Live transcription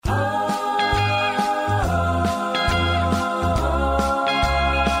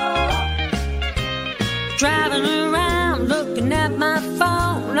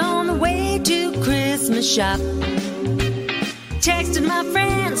the shop. Texting my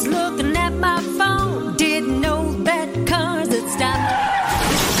friends, looking at my phone. Didn't know that cars had stopped.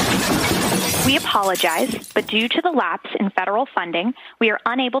 We apologize, but due to the lapse in federal funding, we are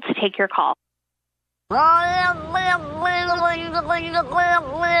unable to take your call.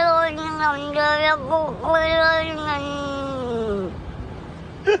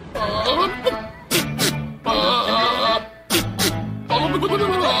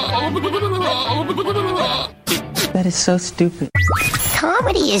 That is so stupid.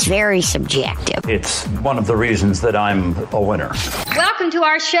 Comedy is very subjective. It's one of the reasons that I'm a winner. Welcome to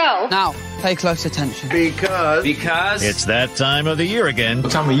our show. Now, pay close attention. Because it's that time of the year again.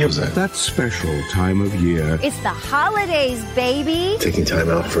 What time of year is that? That special time of year. It's the holidays, baby. Taking time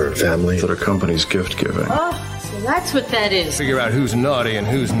out for family, for their company's gift giving. Oh, so that's what that is. Figure out who's naughty and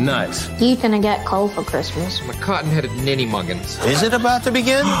who's nuts. You gonna get coal for Christmas? My cotton-headed ninny muggins. Is it about to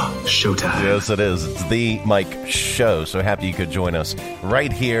begin? Showtime. Yes, it is. It's the Mike Show. So happy you could join us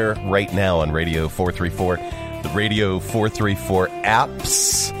right here, right now on Radio 434, the Radio 434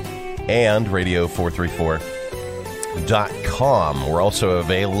 apps, and Radio434.com. We're also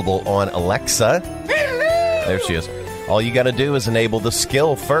available on Alexa. There she is. All you got to do is enable the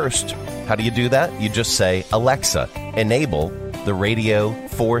skill first. How do you do that? You just say, Alexa, enable the Radio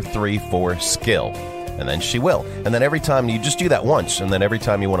 434 skill. And then she will. And then every time, you just do that once, and then every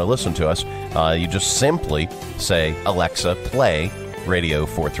time you want to listen to us, you just simply say, Alexa, play Radio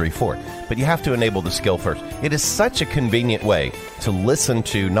 434. But you have to enable the skill first. It is such a convenient way to listen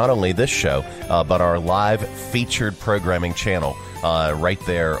to not only this show, but our live featured programming channel right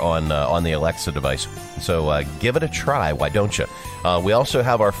there on the Alexa device. So give it a try. Why don't you? We also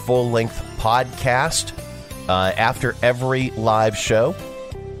have our full-length podcast after every live show.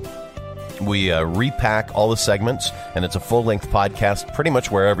 We repack all the segments, and it's a full-length podcast pretty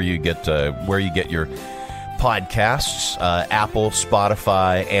much wherever you get where you get your podcasts, Apple,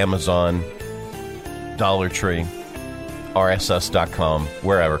 Spotify, Amazon, Dollar Tree, RSS.com,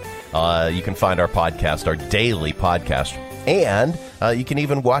 wherever. You can find our podcast, our daily podcast. And you can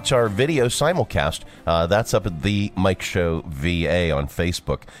even watch our video simulcast. That's up at the Mike Show VA on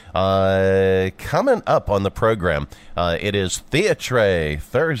Facebook. Coming up on the program, it is Theatre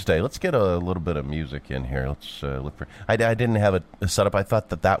Thursday. Let's get a little bit of music in here. Let's look for. I didn't have it set up. I thought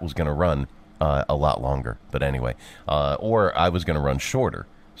that was going to run a lot longer. But anyway, or I was going to run shorter.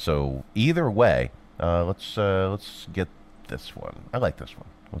 So either way, let's get this one. I like this one.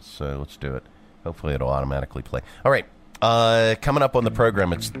 Let's do it. Hopefully it'll automatically play. All right. Coming up on the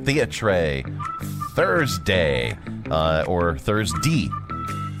program, it's Theatre Thursday, or Thursday.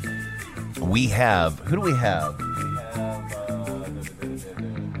 We have, who do we have?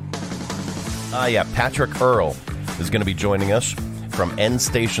 Patrick Earl is going to be joining us from End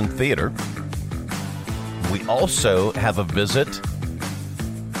Station Theater. We also have a visit.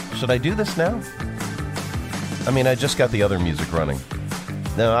 Should I do this now? I mean, I just got the other music running.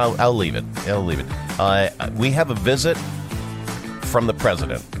 No, I'll leave it. We have a visit from the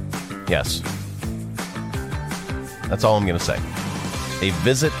president. Yes. That's all I'm going to say. A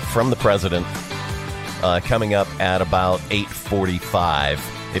visit from the president coming up at about 8:45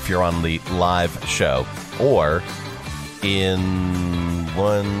 if you're on the live show. Or in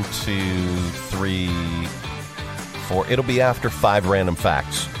 1, 2, 3, 4. It'll be after 5 random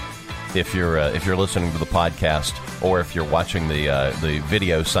facts if you're listening to the podcast, or if you're watching the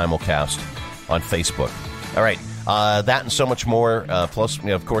video simulcast on Facebook. All right, that and so much more. Plus,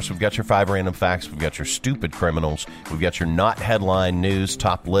 of course, we've got your 5 random facts. We've got your stupid criminals. We've got your not headline news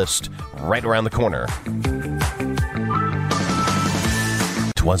top list right around the corner.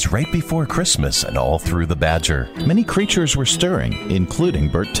 'Twas right before Christmas and all through the Badger. Many creatures were stirring, including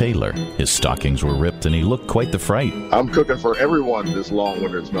Bert Taylor. His stockings were ripped and he looked quite the fright. I'm cooking for everyone this long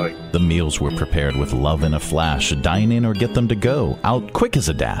winter's night. The meals were prepared with love in a flash. Dine in or get them to go, out quick as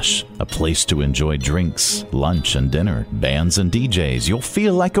a dash. A place to enjoy drinks, lunch and dinner. Bands and DJs, you'll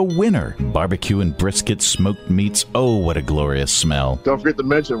feel like a winner. Barbecue and brisket, smoked meats, oh what a glorious smell. Don't forget to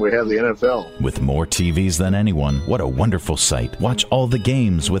mention we have the NFL. With more TVs than anyone, what a wonderful sight. Watch all the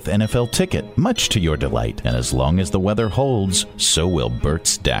games with NFL Ticket, much to your delight. And as long as the weather holds, so will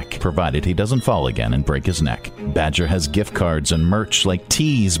Bert's deck, provided he doesn't fall again and break his neck. Badger has gift cards and merch like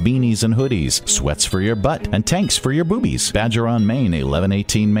tees, beanies, and hoodies, sweats for your butt, and tanks for your boobies. Badger on Main,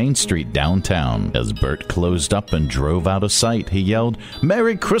 1118 Main Street, downtown. As Bert closed up and drove out of sight, he yelled,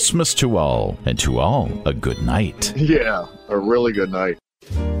 "Merry Christmas to all, and to all, a good night." Yeah, a really good night.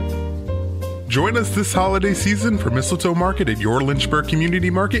 Join us this holiday season for Mistletoe Market at your Lynchburg Community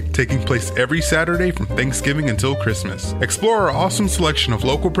Market, taking place every Saturday from Thanksgiving until Christmas. Explore our awesome selection of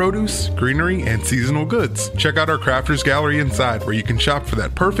local produce, greenery, and seasonal goods. Check out our Crafters Gallery inside, where you can shop for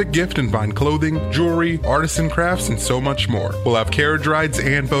that perfect gift and find clothing, jewelry, artisan crafts, and so much more. We'll have carriage rides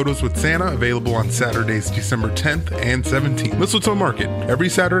and photos with Santa available on Saturdays, December 10th and 17th. Mistletoe Market, every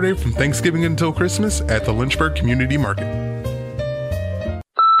Saturday from Thanksgiving until Christmas at the Lynchburg Community Market.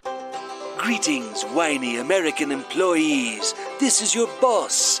 Greetings, whiny American employees. This is your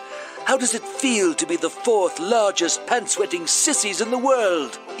boss. How does it feel to be the fourth largest pants-sweating sissies in the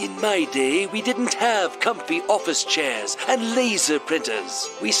world? In my day, we didn't have comfy office chairs and laser printers.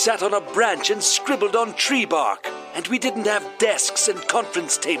 We sat on a branch and scribbled on tree bark. And we didn't have desks and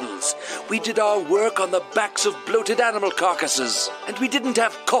conference tables. We did our work on the backs of bloated animal carcasses. And we didn't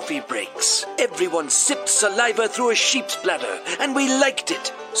have coffee breaks. Everyone sipped saliva through a sheep's bladder, and we liked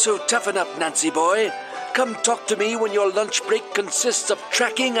it. So toughen up, Nancy boy. Come talk to me when your lunch break consists of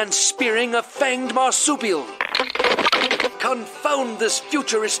tracking and spearing a fanged marsupial. Confound this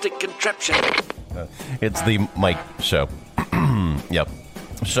futuristic contraption. It's the Mike Show. Yep.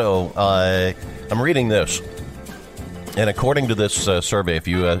 So, I'm reading this. And according to this survey, if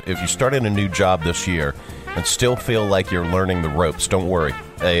you started a new job this year and still feel like you're learning the ropes, don't worry.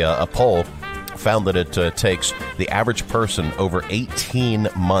 A poll found that it takes the average person over 18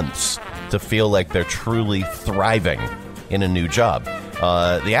 months to feel like they're truly thriving in a new job.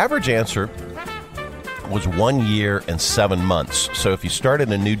 The average answer was 1 year and 7 months. So if you started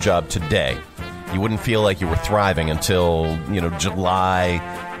a new job today, you wouldn't feel like you were thriving until, July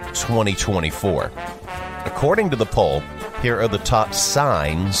 2024. According to the poll, here are the top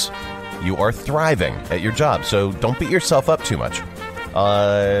signs you are thriving at your job. So don't beat yourself up too much.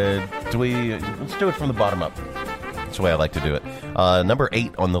 Let's do it from the bottom up. That's the way I like to do it. Number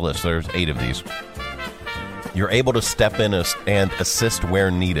 8 on the list. There's 8 of these. You're able to step in and assist where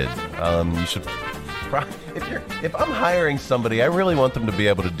needed. You should. If I'm hiring somebody, I really want them to be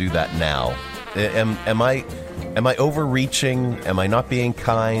able to do that now. Am I overreaching? Am I not being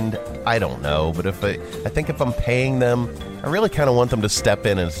kind? I don't know. But I think if I'm paying them, I really kind of want them to step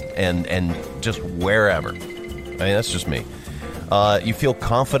in and just wherever. I mean, that's just me. You feel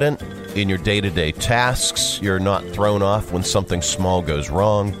confident in your day-to-day tasks. You're not thrown off when something small goes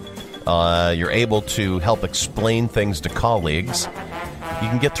wrong. You're able to help explain things to colleagues. You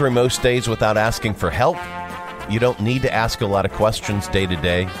can get through most days without asking for help. You don't need to ask a lot of questions day to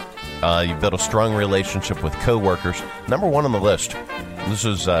day. You've built a strong relationship with coworkers. Number 1 on the list. This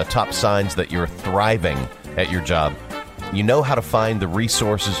is top signs that you're thriving at your job. You know how to find the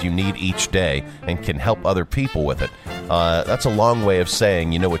resources you need each day and can help other people with it. That's a long way of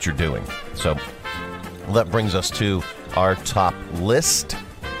saying you know what you're doing. So that brings us to our top list.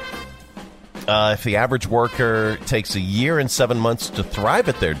 If the average worker takes 1 year and 7 months to thrive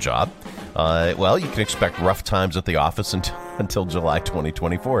at their job, well, you can expect rough times at the office until July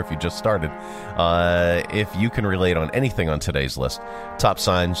 2024 if you just started. If you can relate on anything on today's list, top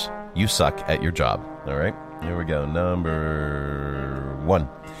signs you suck at your job. All right, here we go. Number 1.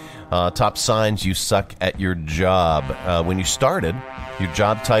 Top signs you suck at your job. When you started, your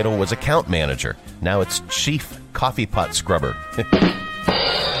job title was account manager. Now it's chief coffee pot scrubber.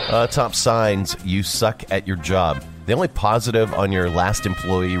 Top signs you suck at your job. The only positive on your last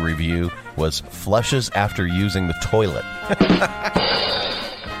employee review was flushes after using the toilet.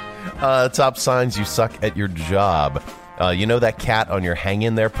 Top signs you suck at your job. You know that cat on your hang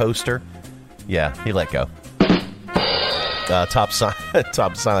in there poster? Yeah, he let go. Top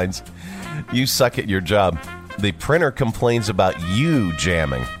signs you suck at your job. The printer complains about you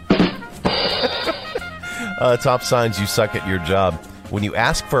jamming. Top signs you suck at your job. When you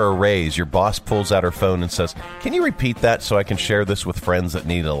ask for a raise, your boss pulls out her phone and says, "Can you repeat that so I can share this with friends that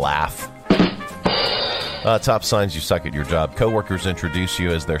need a laugh?" Top signs you suck at your job. Coworkers introduce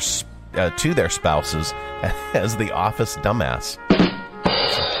you as to their spouses as the office dumbass.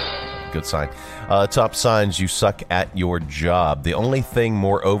 Good sign. Top signs you suck at your job. The only thing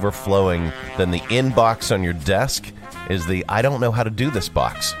more overflowing than the inbox on your desk is the "I don't know how to do this"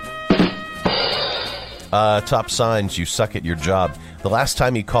 box. Top signs you suck at your job. The last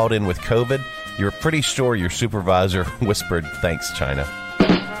time you called in with COVID, you were pretty sure your supervisor whispered, "Thanks, China."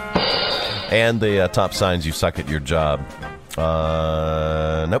 And the top signs you suck at your job.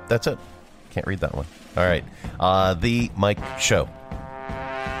 Nope, that's it. Can't read that one. All right. The Mike Show.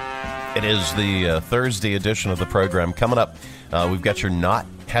 It is the Thursday edition of the program. Coming up, we've got your Not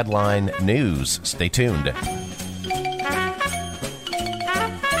Headline News. Stay tuned.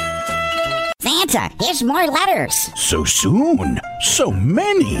 Santa, here's more letters. So soon? So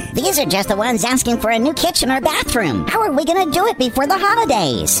many. These are just the ones asking for a new kitchen or bathroom. How are we going to do it before the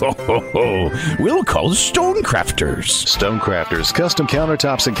holidays? Ho, ho, ho. We'll call Stonecrafters. Stonecrafters Custom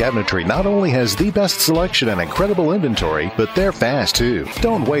Countertops and Cabinetry not only has the best selection and incredible inventory, but they're fast too.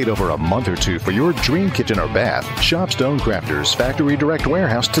 Don't wait over a month or two for your dream kitchen or bath. Shop Stonecrafters Factory Direct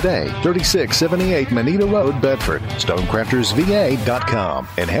Warehouse today, 3678 Manita Road, Bedford. StonecraftersVA.com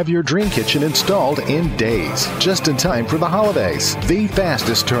and have your dream kitchen installed in days, just in time for the holidays. The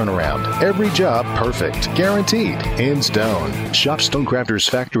fastest turnaround. Every job perfect. Guaranteed. In stone. Shop Stonecrafters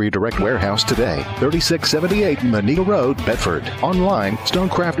Factory Direct Warehouse today. 3678 Manita Road, Bedford. Online,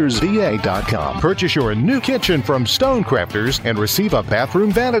 StonecraftersVA.com. Purchase your new kitchen from Stonecrafters and receive a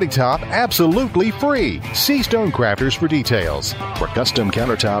bathroom vanity top absolutely free. See Stonecrafters for details. For custom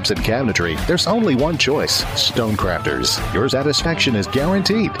countertops and cabinetry, there's only one choice. Stonecrafters. Your satisfaction is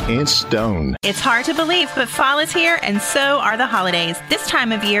guaranteed in stone. It's hard to believe, but fall is here and so are the holidays. This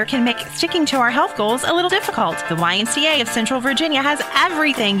time of year can make sticking to our health goals a little difficult. The YMCA of Central Virginia has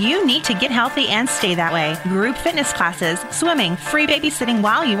everything you need to get healthy and stay that way. Group fitness classes, swimming, free babysitting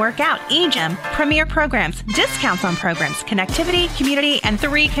while you work out, e-gym, premier programs, discounts on programs, connectivity, community, and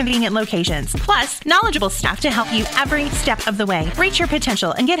 3 convenient locations. Plus, knowledgeable staff to help you every step of the way. Reach your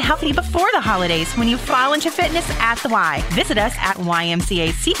potential and get healthy before the holidays when you fall into fitness at the Y. Visit us at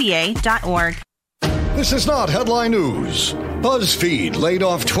ymcacpa.org. This is not headline news. BuzzFeed laid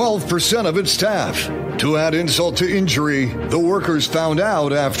off 12% of its staff. To add insult to injury, the workers found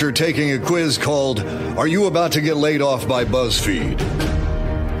out after taking a quiz called, "Are you about to get laid off by BuzzFeed?"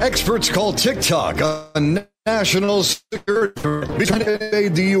 Experts call TikTok a national security trying to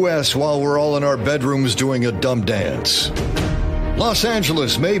invade the U.S. while we're all in our bedrooms doing a dumb dance. Los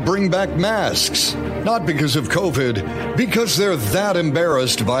Angeles may bring back masks, not because of COVID, because they're that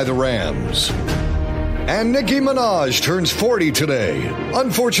embarrassed by the Rams. And Nicki Minaj turns 40 today.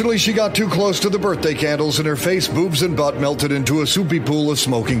 Unfortunately, she got too close to the birthday candles and her face, boobs, and butt melted into a soupy pool of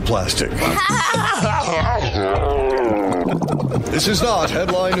smoking plastic. This is not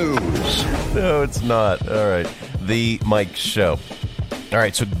headline news. No, it's not. All right. The Mike Show. All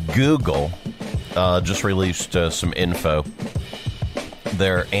right, so Google just released some info.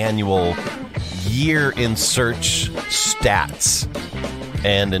 Their annual year in search stats.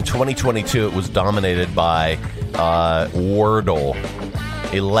 And in 2022, it was dominated by Wordle,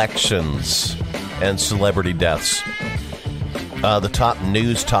 elections, and celebrity deaths. The top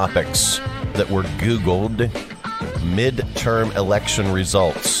news topics that were Googled: midterm election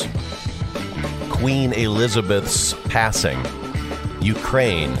results, Queen Elizabeth's passing,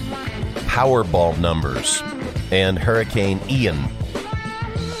 Ukraine, Powerball numbers, and Hurricane Ian.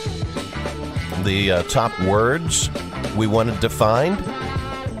 The top words we wanted to find: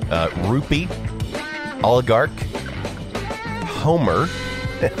 rupee, oligarch, Homer,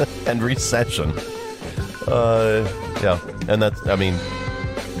 and recession. Yeah, and that's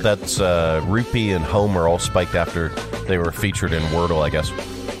rupee and Homer all spiked after they were featured in Wordle, I guess.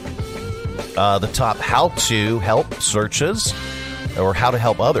 The top how to help searches, or how to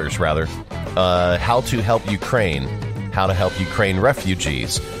help others, rather. How to help Ukraine, how to help Ukraine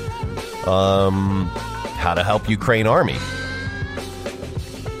refugees, how to help Ukraine army.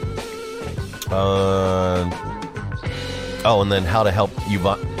 And then how to help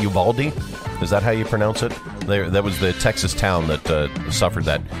Uvalde. Is that how you pronounce it? That was the Texas town that suffered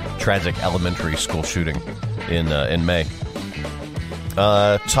that tragic elementary school shooting in May.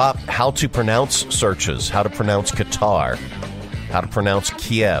 Top how to pronounce searches: how to pronounce Qatar, how to pronounce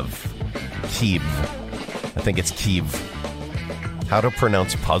Kiev. I think it's Kiev. How to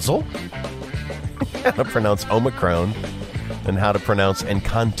pronounce puzzle, how to pronounce Omicron, and how to pronounce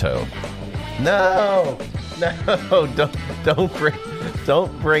Encanto. No,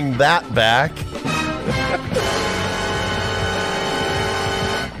 don't bring that back.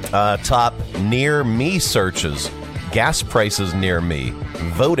 Top near me searches: gas prices near me,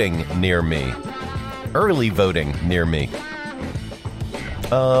 voting near me, early voting near me.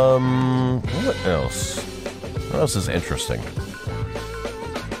 What else? What else is interesting?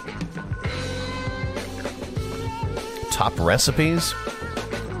 Top recipes: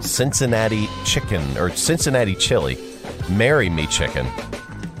 Cincinnati chicken, or Cincinnati chili, marry me chicken,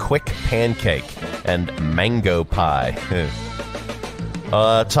 quick pancake, and mango pie.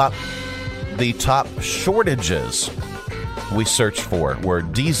 The top shortages we searched for were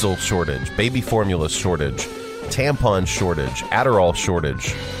diesel shortage, baby formula shortage, tampon shortage, Adderall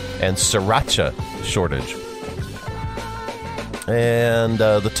shortage, and sriracha shortage. And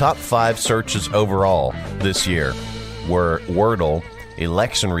the top 5 searches overall this year were Wordle,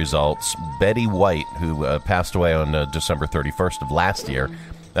 election results. Betty White, who passed away on December 31st of last year.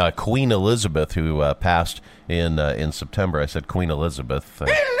 Queen Elizabeth, who passed in September. I said Queen Elizabeth.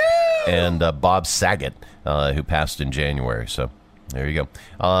 And Bob Saget, who passed in January. So there you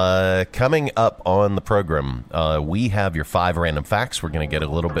go. Coming up on the program, we have your 5 random facts. We're going to get a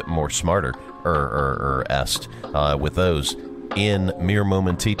little bit more smarter with those in mere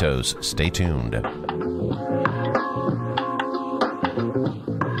momentitos. Stay tuned.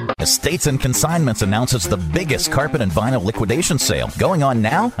 Estates and Consignments announces the biggest carpet and vinyl liquidation sale going on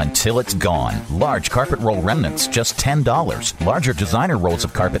now until it's gone. Large carpet roll remnants, just $10. Larger designer rolls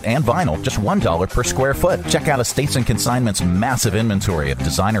of carpet and vinyl, just $1 per square foot. Check out Estates and Consignments' massive inventory of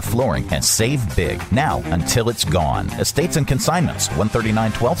designer flooring and save big now until it's gone. Estates and Consignments,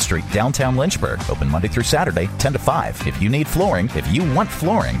 139 12th Street, downtown Lynchburg. Open Monday through Saturday, 10 to 5. If you need flooring, if you want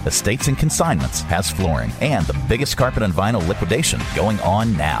flooring, Estates and Consignments has flooring and the biggest carpet and vinyl liquidation going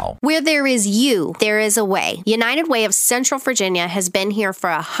on now. Where there is you, there is a way. United Way of Central Virginia has been here for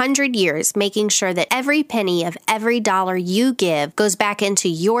 100 years, making sure that every penny of every dollar you give goes back into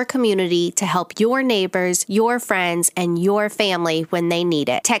your community to help your neighbors, your friends, and your family when they need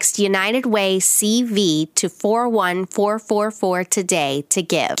it. Text United Way CV to 41444 today to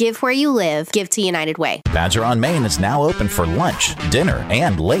give. Give where you live. Give to United Way. Badger on Main is now open for lunch, dinner,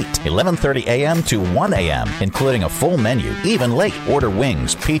 and late. 11:30 a.m. to 1 a.m., including a full menu. Even late. Order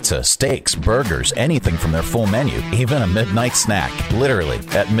wings, pizza, steaks, burgers, anything from their full menu, even a midnight snack. Literally,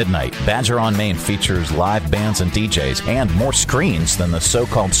 at midnight, Badger on Main features live bands and DJs and more screens than the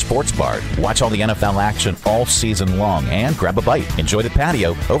so-called sports bar. Watch all the NFL action all season long and grab a bite. Enjoy the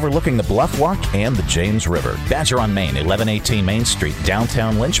patio overlooking the Bluff Walk and the James River. Badger on Main, 1118 Main Street,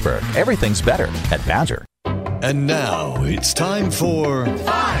 downtown Lynchburg. Everything's better at Badger. And now it's time for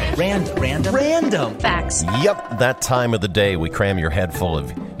 5 random facts. Yep, that time of the day we cram your head full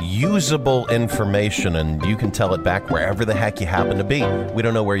of usable information and you can tell it back wherever the heck you happen to be. We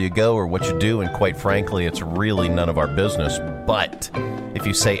don't know where you go or what you do, and quite frankly, it's really none of our business. But if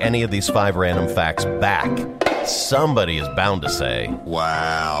you say any of these 5 random facts back, somebody is bound to say,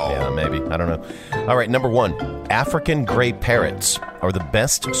 wow. Yeah, maybe. I don't know. All right, number 1. African gray parrots are the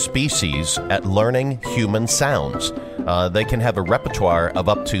best species at learning human sounds. They can have a repertoire of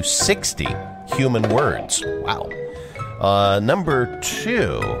up to 60 human words. Wow. Number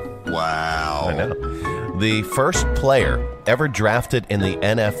 2. Wow. I know. The first player ever drafted in the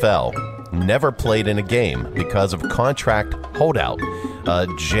NFL never played in a game because of contract holdout.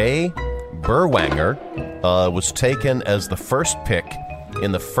 Jay Berwanger was taken as the first pick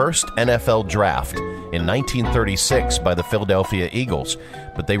in the first NFL draft in 1936 by the Philadelphia Eagles,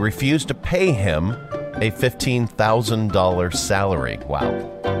 but they refused to pay him a $15,000 salary. Wow.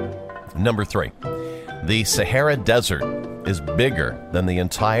 Number 3. The Sahara Desert is bigger than the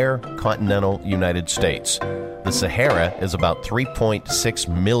entire continental United States. The Sahara is about 3.6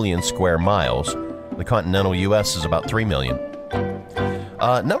 million square miles. The continental U.S. is about 3 million.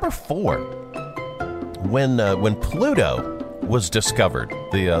 Number 4. When Pluto was discovered,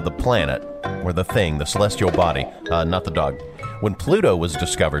 the planet, or the thing, the celestial body, not the dog. When Pluto was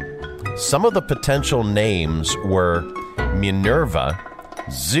discovered, some of the potential names were Minerva,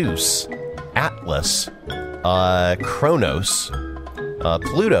 Zeus, Atlas, Kronos.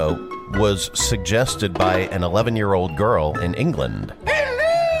 Pluto was suggested by an 11-year-old girl in England.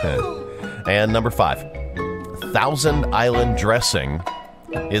 And number 5, Thousand Island dressing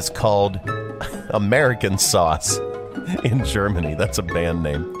is called American sauce in Germany. That's a band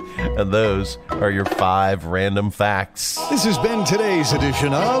name. And those are your 5 random facts. This has been today's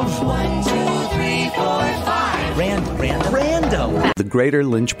edition of 1, 2, 3, 4, 5 random. The Greater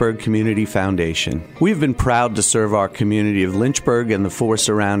Lynchburg Community Foundation. We've been proud to serve our community of Lynchburg and the 4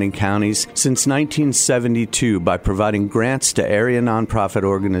 surrounding counties since 1972 by providing grants to area nonprofit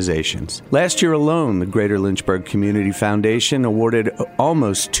organizations. Last year alone, the Greater Lynchburg Community Foundation awarded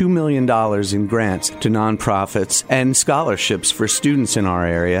almost $2 million in grants to nonprofits and scholarships for students in our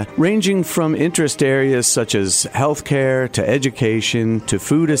area, ranging from interest areas such as healthcare to education to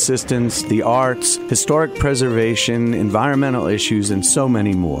food assistance, the arts, historic preservation, environmental issues, and so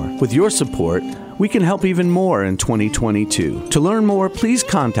many more. With your support, we can help even more in 2022. To learn more, please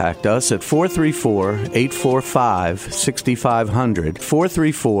contact us at 434-845-6500,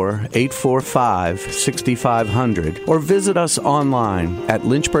 434-845-6500, or visit us online at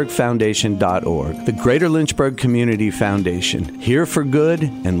lynchburgfoundation.org. The Greater Lynchburg Community Foundation, here for good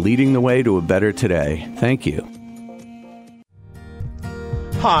and leading the way to a better today. Thank you.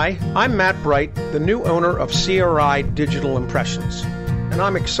 Hi, I'm Matt Bright, the new owner of CRI Digital Impressions, and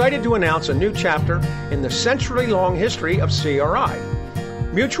I'm excited to announce a new chapter in the century-long history of CRI.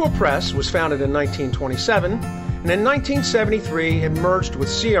 Mutual Press was founded in 1927, and in 1973 it merged with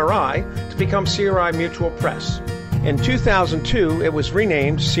CRI to become CRI Mutual Press. In 2002, it was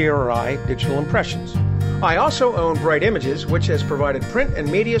renamed CRI Digital Impressions. I also own Bright Images, which has provided print and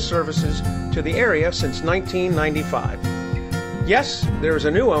media services to the area since 1995. Yes, there is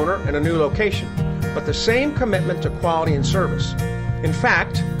a new owner and a new location, but the same commitment to quality and service. In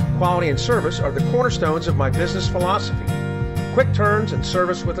fact, quality and service are the cornerstones of my business philosophy. Quick turns and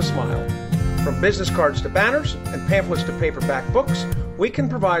service with a smile. From business cards to banners and pamphlets to paperback books, we can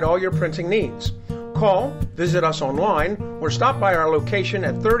provide all your printing needs. Call, visit us online, or stop by our location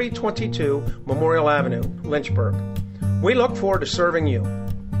at 3022 Memorial Avenue, Lynchburg. We look forward to serving you.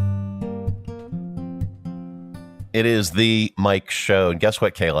 It is the Mike Show. And guess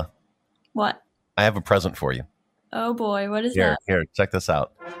what, Kayla? What? I have a present for you. Oh boy, what is that? Here, check this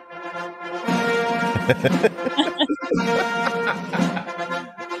out.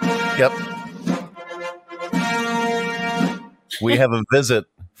 Yep. We have a visit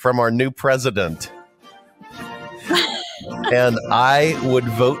from our new president. And I would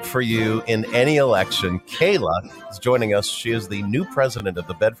vote for you in any election. Kayla is joining us. She is the new president of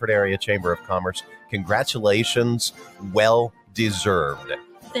the Bedford Area Chamber of Commerce. Congratulations. Well deserved.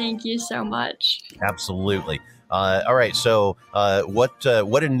 Thank you so much. Absolutely. All right. So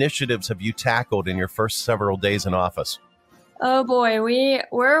what initiatives have you tackled in your first several days in office? Oh boy,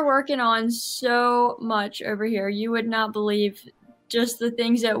 we're working on so much over here. You would not believe just the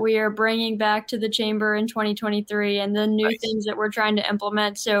things that we are bringing back to the chamber in 2023 and the new things that we're trying to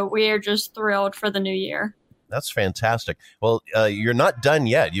implement. So we are just thrilled for the new year. That's fantastic. Well, you're not done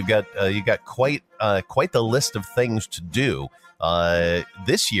yet. You've got quite the list of things to do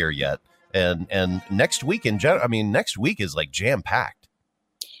this year yet, and next week in general. I mean, next week is like jam packed.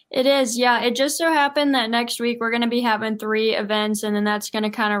 It is, yeah. It just so happened that next week we're going to be having 3 events, and then that's going to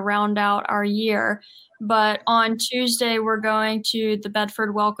kind of round out our year. But on Tuesday, we're going to the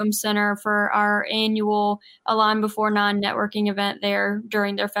Bedford Welcome Center for our annual Align Before Non networking event there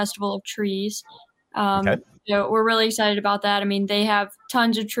during their Festival of Trees. Okay. So we're really excited about that. I mean, they have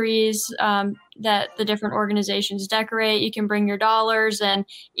tons of trees that the different organizations decorate. You can bring your dollars, and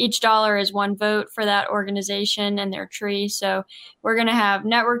each dollar is one vote for that organization and their tree. So we're going to have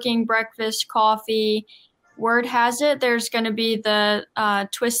networking, breakfast, coffee. Word has it there's going to be the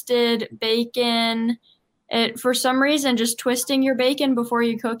twisted bacon. For some reason, just twisting your bacon before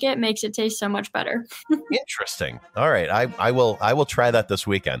you cook it makes it taste so much better. Interesting. All right. I will try that this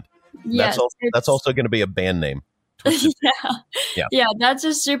weekend. Yes, that's also going to be a band name. Yeah, that's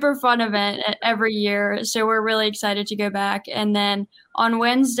a super fun event every year. So we're really excited to go back. And then on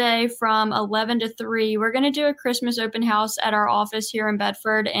Wednesday from 11 to 3, we're going to do a Christmas open house at our office here in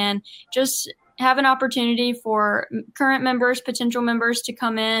Bedford and just have an opportunity for current members, potential members to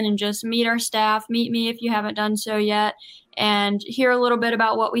come in and just meet our staff, meet me if you haven't done so yet, and hear a little bit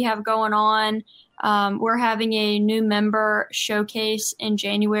about what we have going on. We're having a new member showcase in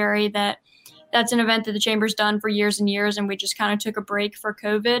January that's an event that the Chamber's done for years and years, and we just kind of took a break for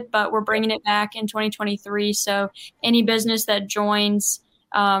COVID, but we're bringing it back in 2023. So any business that joins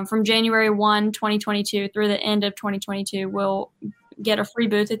from January 1, 2022 through the end of 2022 will get a free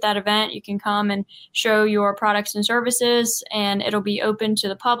booth at that event. You can come and show your products and services, and it'll be open to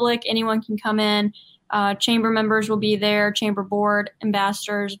the public. Anyone can come in. Chamber members will be there, chamber board,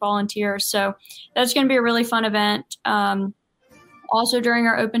 ambassadors, volunteers. So that's going to be a really fun event. Also, during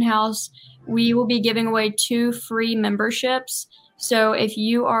our open house, we will be giving away 2 free memberships. So if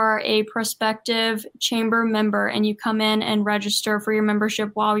you are a prospective chamber member and you come in and register for your membership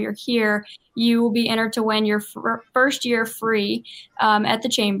while you're here, you will be entered to win your first year free at the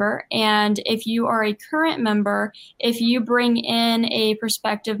chamber. And if you are a current member, if you bring in a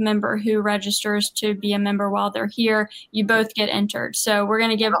prospective member who registers to be a member while they're here, you both get entered. So we're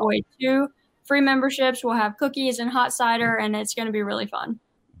going to give away 2 free memberships. We'll have cookies and hot cider, and it's going to be really fun.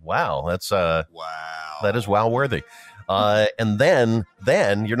 Wow, that's that is wow worthy. And then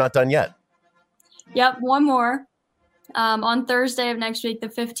you're not done yet. Yep, one more. On Thursday of next week, the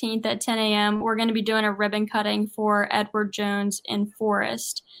 15th at 10 a.m., we're going to be doing a ribbon cutting for Edward Jones in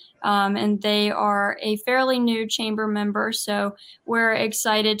Forest. And they are a fairly new chamber member, so we're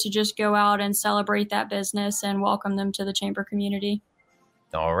excited to just go out and celebrate that business and welcome them to the chamber community.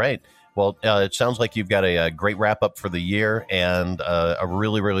 All right. Well, it sounds like you've got a great wrap up for the year and a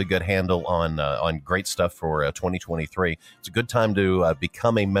really, really good handle on great stuff for 2023. It's a good time to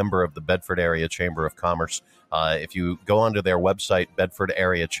become a member of the Bedford Area Chamber of Commerce. If you go onto their website,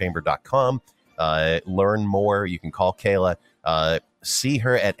 bedfordareachamber.com, learn more. You can call Kayla, see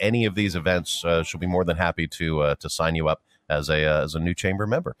her at any of these events. She'll be more than happy to sign you up as a new chamber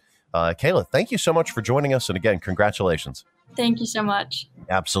member. Kayla, thank you so much for joining us. And again, congratulations. Thank you so much.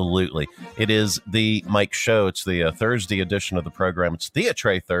 Absolutely. It is the Mike Show. It's the Thursday edition of the program. It's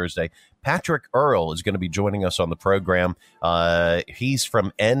Theatre Thursday. Patrick Earl is going to be joining us on the program. He's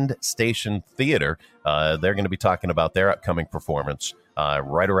from End Station Theater. They're going to be talking about their upcoming performance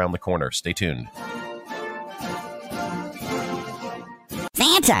right around the corner. Stay tuned.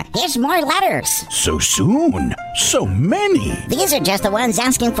 Santa, here's more letters. So soon? So many? These are just the ones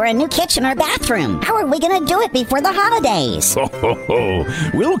asking for a new kitchen or bathroom. How are we going to do it before the holidays? Ho, ho, ho.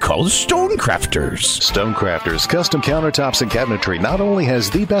 We'll call Stonecrafters. Stonecrafters Custom Countertops and Cabinetry not only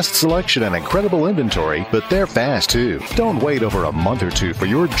has the best selection and incredible inventory, but they're fast too. Don't wait over a month or two for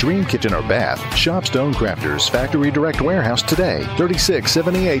your dream kitchen or bath. Shop Stonecrafters Factory Direct Warehouse today,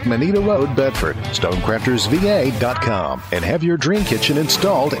 3678 Manita Road, Bedford. StonecraftersVA.com, and have your dream kitchen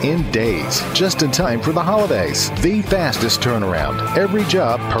installed in days, just in time for the holidays. The fastest turnaround. Every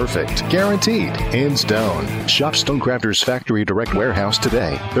job perfect. Guaranteed. In stone. Shop Stonecrafters Factory Direct Warehouse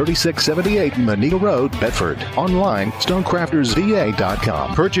today, 3678 Manita Road, Bedford. Online,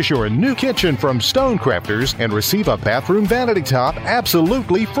 StonecraftersVA.com. Purchase your new kitchen from Stonecrafters and receive a bathroom vanity top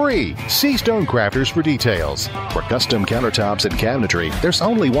absolutely free. See Stonecrafters for details. For custom countertops and cabinetry, there's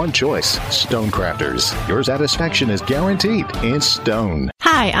only one choice. Stonecrafters. Your satisfaction is guaranteed in stone.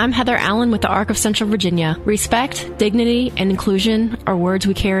 Hi, I'm Heather Allen with the ARC of Central Virginia. Respect, dignity, and inclusion are words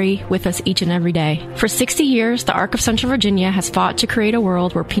we carry with us each and every day. For 60 years, the ARC of Central Virginia has fought to create a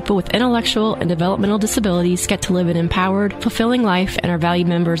world where people with intellectual and developmental disabilities get to live an empowered, fulfilling life and are valued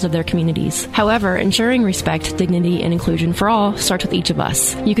members of their communities. However, ensuring respect, dignity, and inclusion for all starts with each of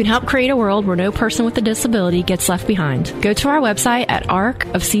us. You can help create a world where no person with a disability gets left behind. Go to our website at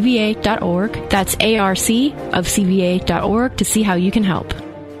arcofcva.org. That's arcofcva.org to see how you can help.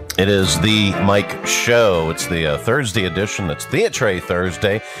 It is the Mike Show. It's the Thursday edition. It's Theatre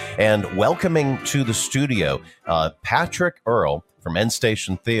Thursday. And welcoming to the studio, Patrick Earl from End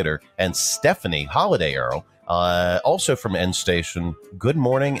Station Theater and Stephanie Holiday Earl, also from End Station. Good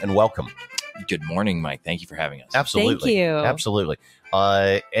morning and welcome. Good morning, Mike. Thank you for having us. Absolutely. Thank you. Absolutely.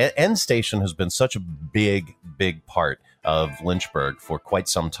 End Station has been such a big part of Lynchburg for quite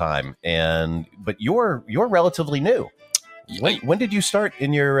some time. But you're relatively new. When did you start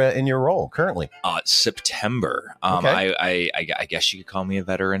in your role currently? September. Okay. I guess you could call me a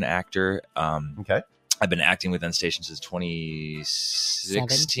veteran actor. Okay. I've been acting with End Station since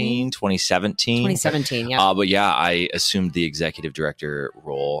 2017, yeah. But yeah, I assumed the executive director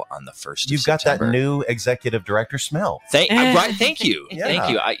role on the 1st You've of September. got that new executive director smell. Right, thank you. Yeah. Thank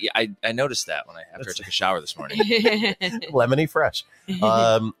you. I noticed that after I took a shower this morning. Lemony fresh.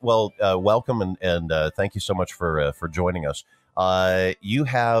 Welcome and thank you so much for joining us. You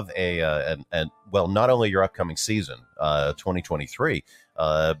have not only your upcoming season, 2023,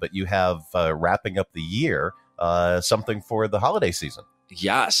 but you have wrapping up the year, something for the holiday season.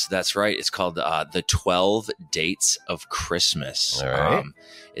 Yes, that's right. It's called the 12 Dates of Christmas. All right.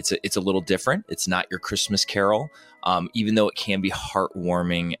 It's a little different. It's not your Christmas Carol. Even though it can be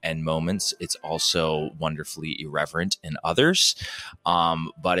heartwarming in moments, it's also wonderfully irreverent in others.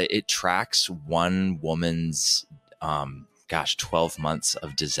 But it tracks one woman's 12 months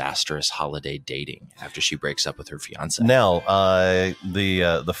of disastrous holiday dating after she breaks up with her fiance. Now,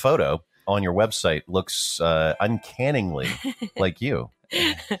 the photo on your website looks uncannily like you.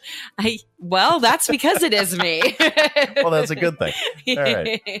 That's because it is me. Well, that's a good thing.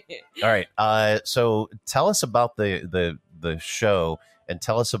 All right. So tell us about the show and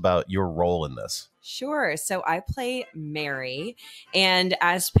tell us about your role in this. Sure. So I play Mary, and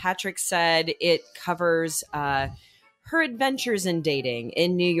as Patrick said, it covers her adventures in dating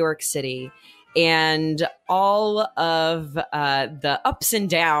in New York City and all of the ups and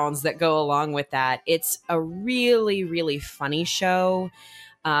downs that go along with that. It's a really, really funny show.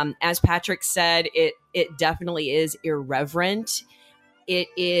 As Patrick said, it definitely is irreverent. It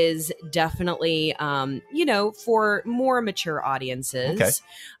is definitely, for more mature audiences. Okay.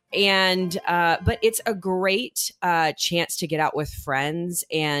 And but it's a great chance to get out with friends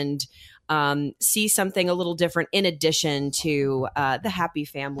and see something a little different in addition to the happy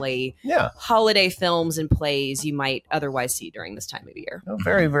family holiday films and plays you might otherwise see during this time of year. Oh,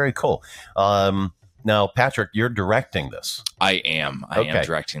 very, very cool. Now, Patrick, you're directing this. I am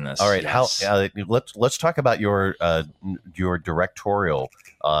directing this. All right. Yes. How? Let's talk about your directorial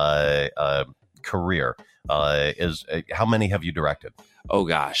career. How many have you directed? Oh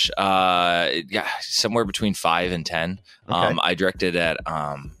gosh, somewhere between 5 and 10. Okay. I directed at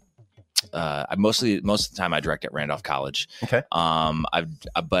most of the time I direct at Randolph College. Okay.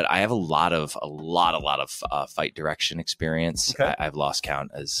 But I have a lot of fight direction experience. Okay. I've lost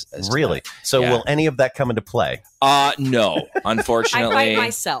count as really. So will any of that come into play? No, unfortunately. I fight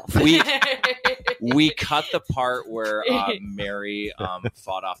myself. We cut the part where Mary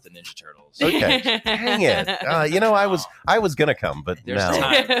fought off the Ninja Turtles. Okay, dang it! I was gonna come, but there's no,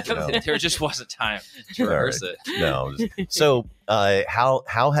 time. There just wasn't time to rehearse it. No. So,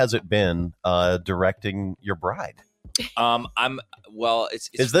 how has it been directing your bride? It's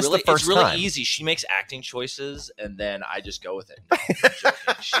Is this really, the first it's really time? easy. She makes acting choices, and then I just go with it.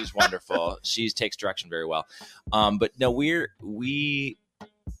 She's wonderful. She takes direction very well. But no,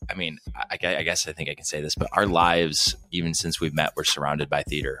 I guess I think I can say this, but our lives, even since we've met, we're surrounded by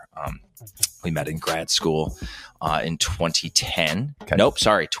theater. We met in grad school in 2010. Okay. Nope,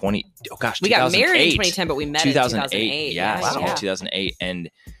 sorry, 20. Oh gosh, we got 2008. married in 2010, but we met in 2008. Yes, Wow. in 2008,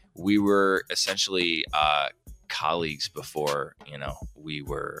 and we were essentially colleagues before we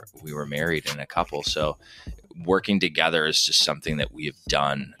were married and a couple. So working together is just something that we have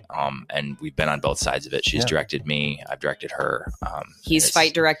done, and we've been on both sides of it. She's directed me, I've directed her. He's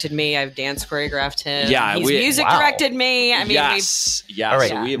fight directed me, I've dance choreographed him. Yeah, he's music directed me. I mean, yes. All right.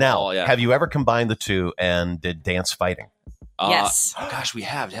 So Now, have you ever combined the two and did dance fighting? Yes. Oh gosh, we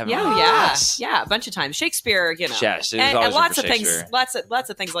have, haven't we? Yeah, a bunch of times. Shakespeare, Yes, and lots of things, lots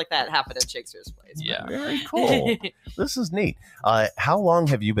of things like that happen in Shakespeare's plays. Yeah, very cool. This is neat. How long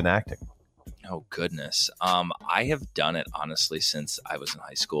have you been acting? Oh goodness. I have done it honestly since I was in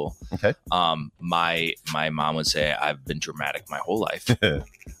high school. Okay. My mom would say I've been dramatic my whole life.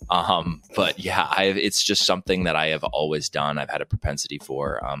 But yeah, it's just something that I have always done. I've had a propensity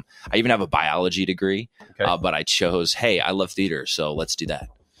for. I even have a biology degree, but I chose, hey, I love theater, so let's do that.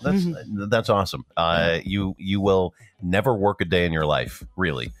 That's awesome. You will never work a day in your life,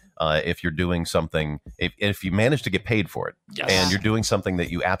 really. If you're doing something, if you manage to get paid for it, and you're doing something that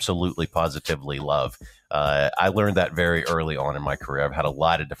you absolutely positively love. I learned that very early on in my career. I've had a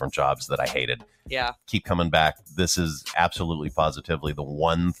lot of different jobs that I hated. Yeah. Keep coming back. This is absolutely positively the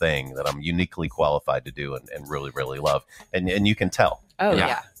one thing that I'm uniquely qualified to do and really, really love. And you can tell. Oh,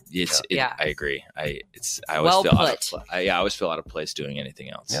 yeah. I agree. I always feel out of place doing anything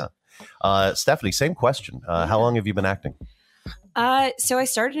else. Yeah. Stephanie, same question. How long have you been acting? So I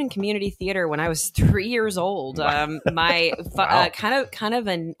started in community theater when I was 3 years old. My kind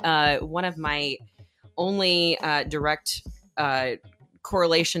of one of my only direct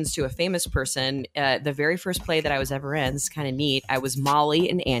correlations to a famous person. The very first play that I was ever in, this is kind of neat. I was Molly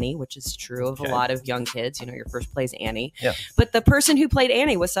in Annie, which is true of a lot of young kids. Your first play is Annie. Yeah. But the person who played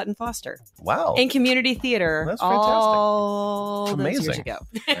Annie was Sutton Foster. Wow. In community theater. That's fantastic. All those years Amazing. ago.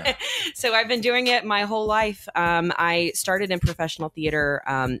 So I've been doing it my whole life. I started in professional theater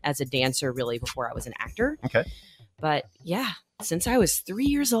as a dancer really before I was an actor. Okay. But yeah, since I was 3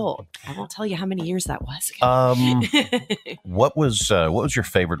 years old. I won't tell you how many years that was ago. What was your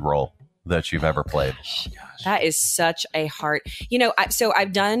favorite role that you've ever played? That is such a hard, so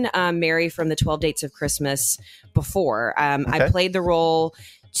I've done Mary from the 12 Dates of Christmas before. I played the role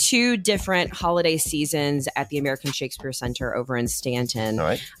 2 different holiday seasons at the American Shakespeare Center over in Stanton. All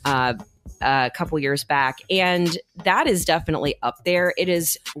right. A couple years back. And that is definitely up there. It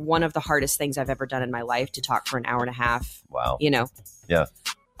is one of the hardest things I've ever done in my life, to talk for an hour and a half. Wow. Yeah.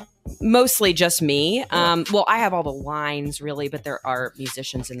 Mostly just me. Well, I have all the lines really, but there are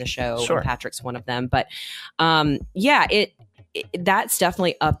musicians in the show. Sure. And Patrick's one of them. But that's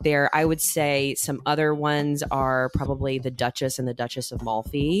definitely up there. I would say some other ones are probably The Duchess and the Duchess of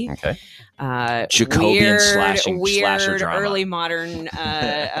Malfi. Okay. Jacobian slasher drama. Early modern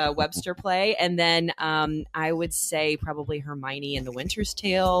Webster play. And then I would say probably Hermione in The Winter's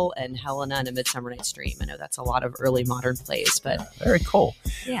Tale and Helena in A Midsummer Night's Dream. I know that's a lot of early modern plays, but very cool.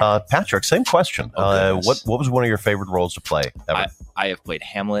 Yeah. Patrick, same question. What was one of your favorite roles to play ever? I have played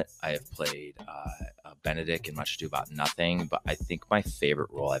Hamlet. I have played Benedict in Much Ado About Nothing, but I think my favorite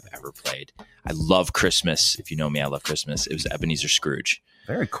role I've ever played, I love Christmas. If you know me, I love Christmas. It was Ebenezer Scrooge.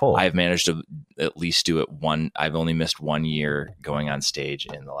 Very cool. I've managed to at least do it I've only missed 1 year going on stage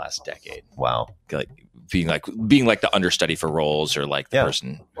in the last decade. Wow. Like being like the understudy for roles, or like the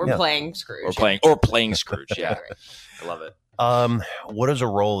person, or playing Scrooge, or playing Scrooge. Yeah. I love it. What is a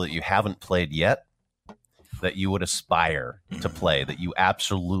role that you haven't played yet that you would aspire to play, that you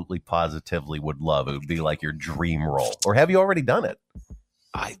absolutely positively would love? It would be like your dream role. Or have you already done it?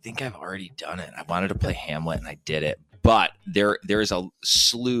 I think I've already done it. I wanted to play Hamlet and I did it. But there is a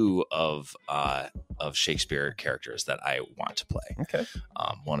slew of Shakespeare characters that I want to play. Okay.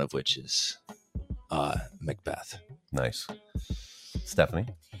 One of which is Macbeth. Nice. Stephanie?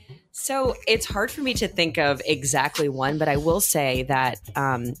 So it's hard for me to think of exactly one, but I will say that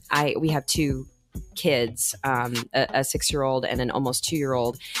we have two kids, a 6-year-old and an almost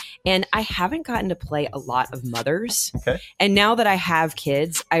 2-year-old, and I haven't gotten to play a lot of mothers. Okay. And now that I have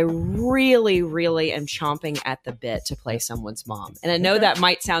kids, I really, really am chomping at the bit to play someone's mom. And I know that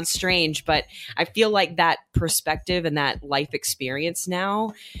might sound strange, but I feel like that perspective and that life experience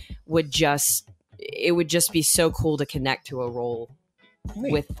now would just be so cool to connect to a role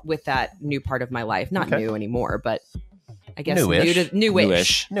with that new part of my life. Not new anymore, but I guess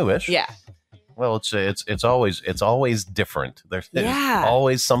newish. Yeah. Well, it's always different. There's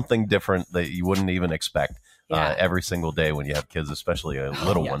always something different that you wouldn't even expect every single day when you have kids, especially a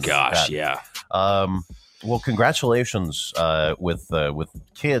little one. Gosh, yeah. Well, congratulations with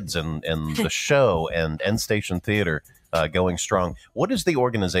kids and the show and End Station Theater going strong. What does the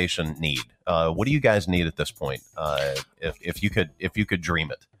organization need? What do you guys need at this point? If you could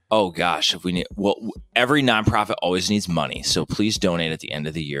dream it. Oh gosh, every nonprofit always needs money, so please donate at the end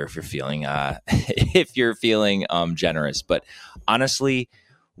of the year if you're feeling generous. But honestly,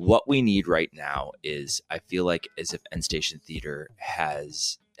 what we need right now is, I feel like, as if End Station Theater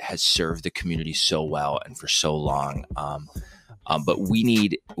has served the community so well and for so long. But we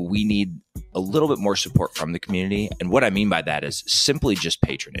need a little bit more support from the community. And what I mean by that is simply just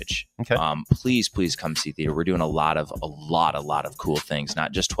patronage. Okay. Please come see theater. We're doing a lot of cool things,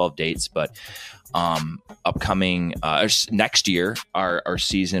 not just 12 dates, but upcoming next year, our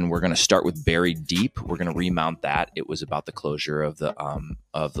season, we're going to start with Buried Deep. We're going to remount that. It was about the closure of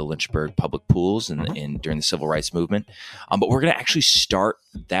the Lynchburg public pools during the civil rights movement. But we're going to actually start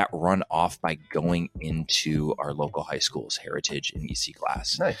that run off by going into our local high schools, Heritage and EC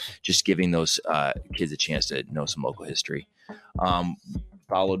Glass. Nice. Just giving those kids a chance to know some local history.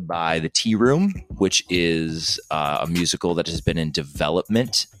 Followed by The Tea Room, which is a musical that has been in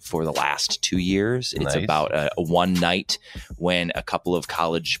development for the last 2 years. It's about a one night when a couple of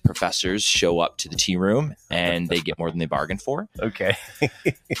college professors show up to the tea room and they get more than they bargained for. Okay.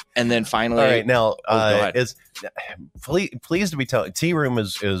 And then finally, all right, now is pleased to be telling. Tea Room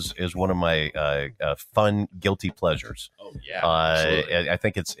is one of my fun guilty pleasures. Oh yeah, I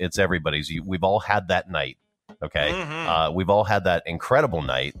think it's everybody's. We've all had that night. Okay. Mm-hmm. We've all had that incredible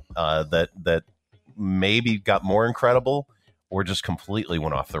night that maybe got more incredible or just completely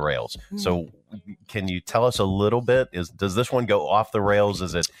went off the rails. Mm-hmm. So can you tell us a little bit? Does this one go off the rails?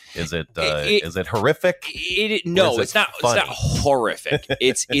 Is it horrific? No, it's not horrific.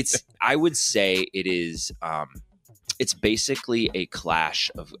 It's I would say it is it's basically a clash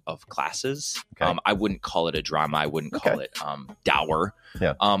of classes. Okay. I wouldn't call it a drama. I wouldn't call it dour.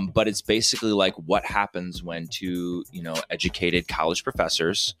 Yeah. But it's basically like what happens when two, educated college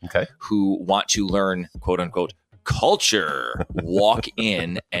professors who want to learn, quote unquote, culture walk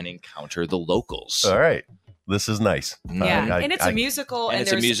in and encounter the locals. All right. This is nice. Yeah, and it's a musical, and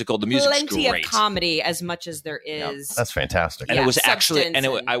it's a musical. The music's plenty great. Of comedy as much as there is. That's fantastic. And it was actually,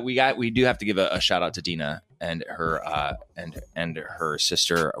 we do have to give a shout out to Dina and her and her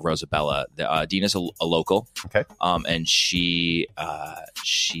sister Rosabella. Dina's a local, and she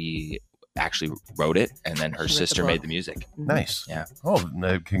actually wrote it, and then her sister made the music. Nice. Yeah. Oh,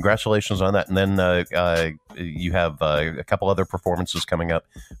 congratulations on that. And then you have a couple other performances coming up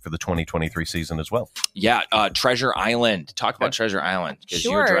for the 2023 season as well. Yeah. Treasure Island. Talk about Treasure Island.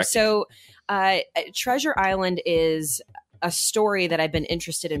 Sure. So Treasure Island is a story that I've been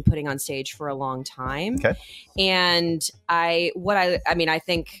interested in putting on stage for a long time. Okay. And I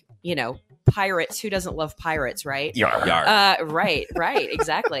think, pirates, who doesn't love pirates, right? Yar. Right,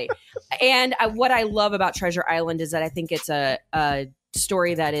 exactly. And what I love about Treasure Island is that I think it's a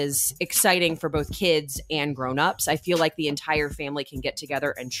story that is exciting for both kids and grown-ups. I feel like the entire family can get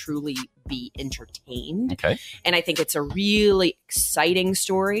together and truly be entertained. Okay. And I think it's a really exciting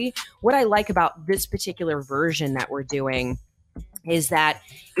story. What I like about this particular version that we're doing is that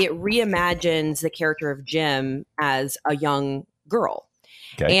it reimagines the character of Jim as a young girl.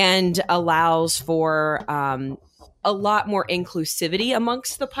 Okay. And allows for a lot more inclusivity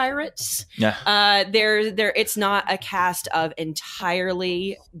amongst the pirates. Yeah. It's not a cast of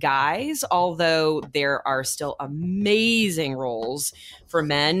entirely guys, although there are still amazing roles for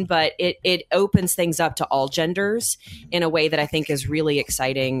men, but it opens things up to all genders in a way that I think is really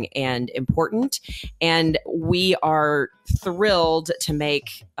exciting and important. And we are thrilled to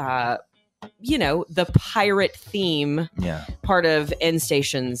make the pirate theme part of End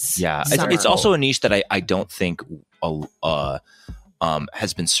Station's summer. It's also a niche that I don't think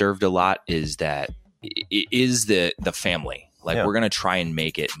has been served a lot, is that is the family. Like we're going to try and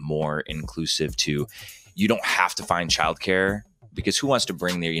make it more inclusive to, you don't have to find childcare because who wants to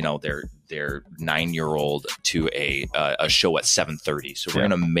bring their 9-year-old to a show at 7:30? So we're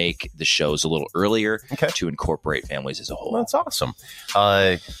going to make the shows a little earlier to incorporate families as a whole. That's awesome.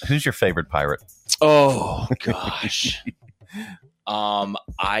 Who's your favorite pirate? Oh gosh.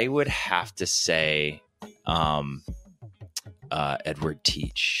 I would have to say Edward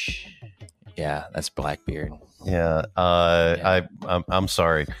Teach. Yeah, that's Blackbeard. Yeah. I'm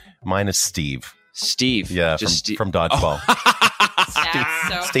sorry. Mine is Steve. Steve. Yeah, from Dodgeball.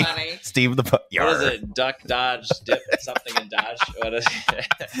 That's so funny. Steve the What is it? Duck, dodge, dip, something and dodge. What is it?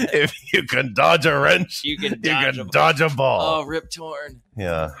 If you can dodge a wrench, you can dodge a ball. Oh, Rip Torn.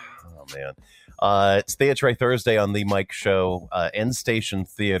 Yeah. Oh, man. It's Theatre Thursday on The Mike Show. End Station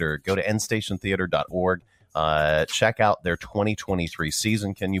Theater. Go to endstationtheater.org. Check out their 2023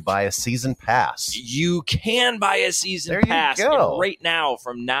 season. Can you buy a season pass? You can buy a season pass. There you go. And right now,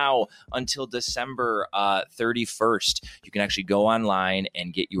 from now until December 31st, you can actually go online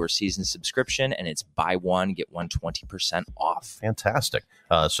and get your season subscription, and it's buy one, get one 20% off. Fantastic.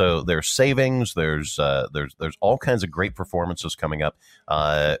 So there's savings. There's all kinds of great performances coming up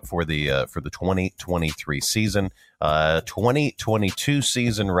for the 2023 season. 2022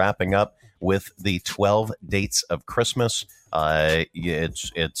 season wrapping up with the 12 Dates of Christmas.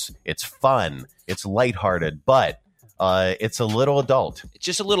 It's fun, it's lighthearted, but it's a little adult. It's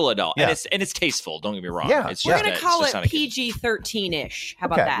just a little adult, Yeah. and it's tasteful. Don't get me wrong. Yeah, it's We're just going to it's call just it not a kid. PG-13-ish. How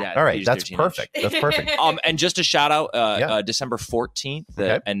about Okay. that? Yeah, All right, that's PG-13-ish. perfect. That's perfect. And just a shout out, December 14th,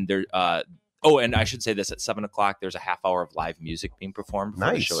 and there. And I should say this: at 7:00, there's a half hour of live music being performed for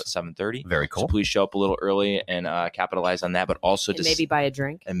the Nice. show at 7:30. Very cool. So please show up a little early and capitalize on that. But also And maybe buy a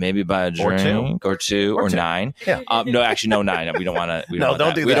drink. Or two. or two, or 9. Yeah. No, actually, no 9. We don't want to. No,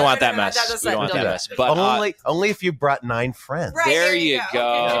 don't do We that. don't want that mess. That's We don't want don't that do mess. But only if you brought 9 friends. Right, there you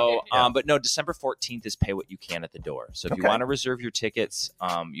go. Yeah. But no, December 14th is pay what you can at the door. So if you Okay. want to reserve your tickets,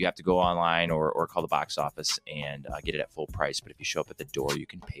 you have to go online or call the box office and get it at full price. But if you show up at the door, you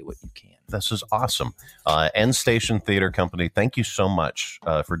can pay what you can. This is awesome. End Station Theater Company, thank you so much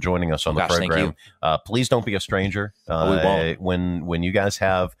for joining us on the Gosh, thank program. Please don't be a stranger We won't. when you guys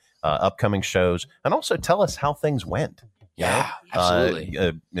have upcoming shows, and also tell us how things went. Yeah,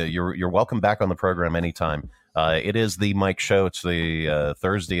 absolutely. You're welcome back on the program anytime. It is the Mike Show. It's the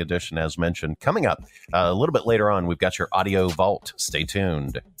Thursday edition, as mentioned. Coming up a little bit later on, we've got your audio vault. Stay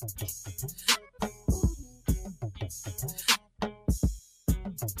tuned.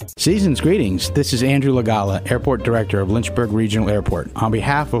 Season's greetings. This is Andrew Lagala, Airport Director of Lynchburg Regional Airport. On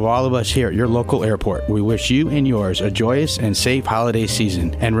behalf of all of us here at your local airport, we wish you and yours a joyous and safe holiday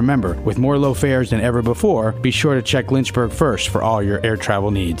season. And remember, with more low fares than ever before, be sure to check Lynchburg first for all your air travel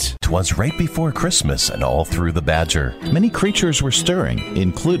needs. 'Twas right before Christmas, and all through the Badger, many creatures were stirring,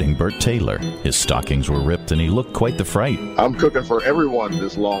 including Bert Taylor. His stockings were ripped, and he looked quite the fright. I'm cooking for everyone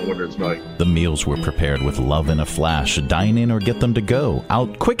this long winter's night. The meals were prepared with love in a flash. Dine in or get them to go,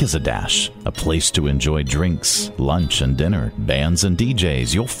 out quick as a dash. A place to enjoy drinks, lunch and dinner, bands and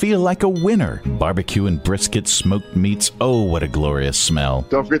DJs. You'll feel like a winner. Barbecue and brisket, smoked meats. Oh, what a glorious smell.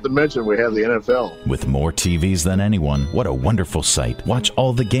 Don't forget to mention we have the NFL. With more TVs than anyone, what a wonderful sight. Watch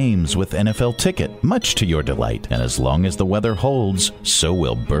all the games with NFL Ticket, much to your delight. And as long as the weather holds, so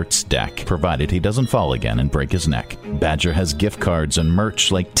will Bert's deck, provided he doesn't fall again and break his neck. Badger has gift cards and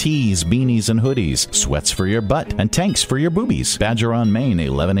merch like tees, beanies, and hoodies, sweats for your butt, and tanks for your boobies. Badger on Main,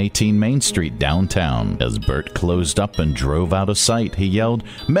 1118 Main Street, downtown. As Bert closed up and drove out of sight, he yelled,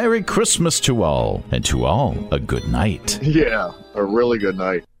 "Merry Christmas to all, and to all a good night." Yeah, a really good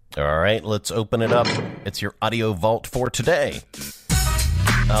night. All right, let's open it up. It's your audio vault for today.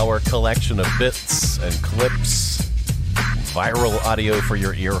 Our collection of bits and clips, viral audio for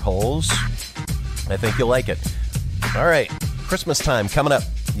your ear holes. I think you'll like it. All right, Christmas time coming up.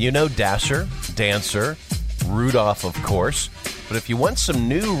 You know Dasher, Dancer, Rudolph, of course. But if you want some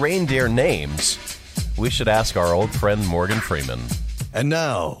new reindeer names, we should ask our old friend Morgan Freeman. And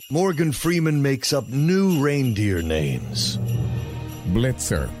now, Morgan Freeman makes up new reindeer names.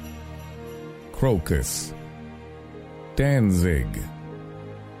 Blitzer, Crocus, Danzig,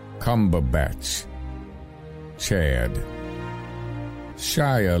 Cumberbatch, Chad,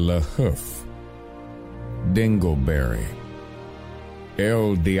 Shia LaHoof, Dingleberry,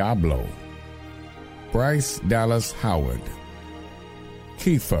 El Diablo, Bryce Dallas Howard,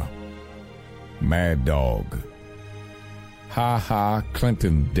 Kiefer, Mad Dog, Ha Ha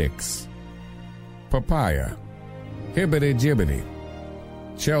Clinton Dix, Papaya, Hibbity Jibbity,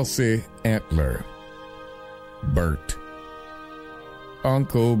 Chelsea Antler, Bert,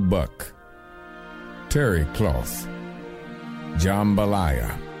 Uncle Buck, Terry Cloth,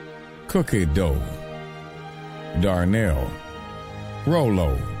 Jambalaya, Cookie Dough, Darnell,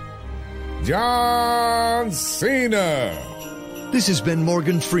 Rolo, John Cena. This has been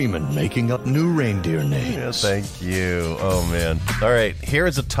Morgan Freeman making up new reindeer names. Yeah, thank you. Oh, man. All right, here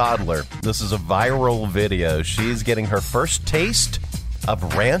is a toddler. This is a viral video. She's getting her first taste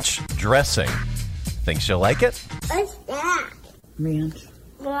of ranch dressing. Think she'll like it? What's that? Ranch.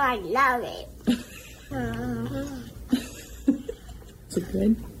 Oh, I love it. Is it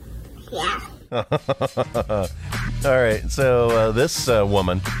good? Yeah. All right, so this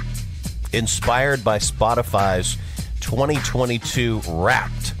woman, inspired by Spotify's 2022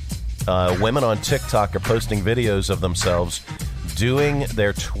 Wrapped. Women on TikTok are posting videos of themselves doing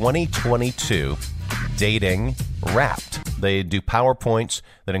their 2022 dating Wrapped. They do PowerPoints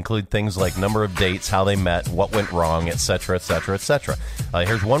that include things like number of dates, how they met, what went wrong, etc., etc., etc.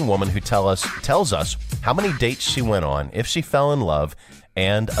 Here's one woman who tells us how many dates she went on, if she fell in love,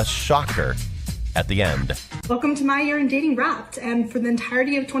 and a shocker at the end. Welcome to my year in dating Wrapped, and for the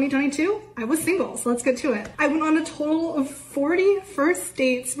entirety of 2022, I was single, so let's get to it. I went on a total of 40 first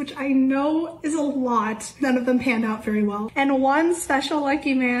dates, which I know is a lot. None of them panned out very well. And one special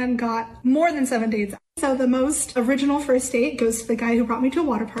lucky man got more than 7 dates. So the most original first date goes to the guy who brought me to a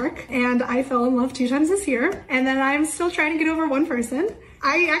water park, and I fell in love 2 times this year, and then I'm still trying to get over one person.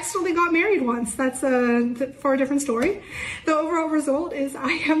 I accidentally got married once. That's for a different story. The overall result is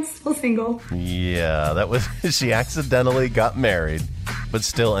I am still single. Yeah, that was she accidentally got married, but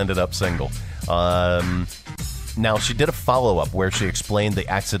still ended up single. Now, she did a follow-up where she explained the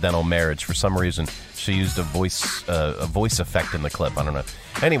accidental marriage. For some reason, she used a voice effect in the clip. I don't know.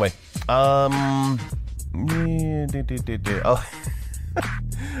 Anyway,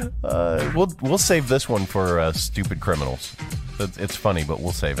 we'll save this one for stupid criminals. It's funny, but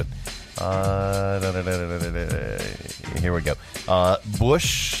we'll save it. Here we go.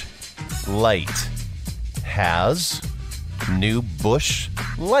 Busch Light has new Busch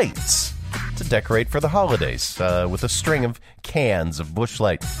Lights to decorate for the holidays with a string of cans of Busch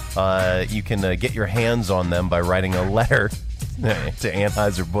Light. You can get your hands on them by writing a letter to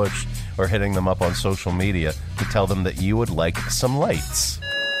Anheuser-Busch or hitting them up on social media to tell them that you would like some lights.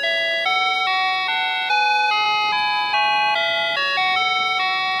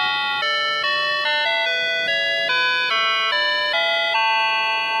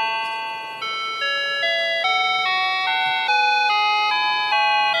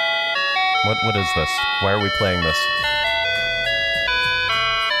 What is this? Why are we playing this?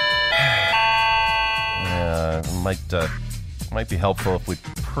 Might be helpful if we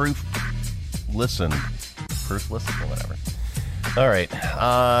proof listen, or whatever. All right.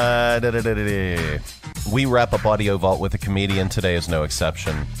 We wrap up Audio Vault with a comedian. Today is no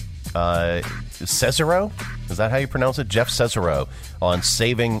exception. Cesaro? Is that how you pronounce it? Jeff Cesaro on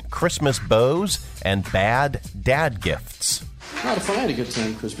saving Christmas bows and bad dad gifts. Not if I had a good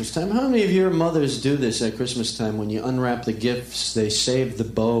time Christmas time. How many of your mothers do this at Christmas time? When you unwrap the gifts, they save the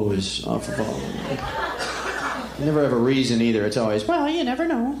bows off of all of them. You never have a reason either. It's always, well, you never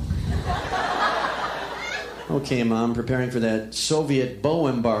know. Okay, Mom, preparing for that Soviet bow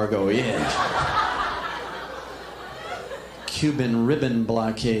embargo, yeah. Cuban ribbon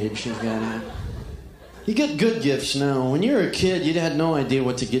blockade she's got. You get good gifts now. When you were a kid, you had no idea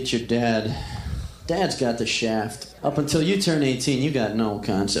what to get your dad. Dad's got the shaft. Up until you turn 18, you got no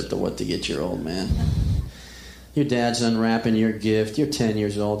concept of what to get your old man. Your dad's unwrapping your gift. You're 10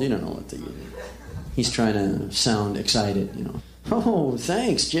 years old. You don't know what to get. He's trying to sound excited, you know. Oh,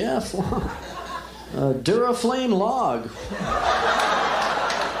 thanks, Jeff. Duraflame log.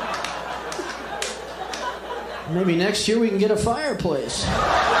 Maybe next year we can get a fireplace.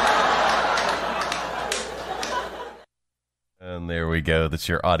 And there we go. That's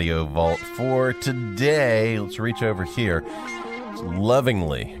your Audio Vault for today. Let's reach over here. Let's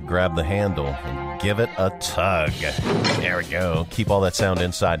lovingly grab the handle and give it a tug. There we go. Keep all that sound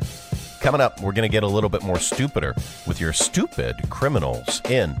inside. Coming up, we're going to get a little bit more stupider with your stupid criminals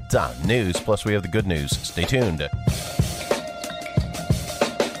in the news. Plus, we have the good news. Stay tuned.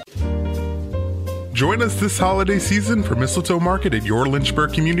 Join us this holiday season for Mistletoe Market at your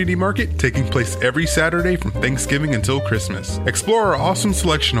Lynchburg Community Market, taking place every Saturday from Thanksgiving until Christmas. Explore our awesome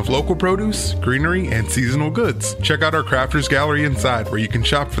selection of local produce, greenery, and seasonal goods. Check out our Crafters Gallery inside, where you can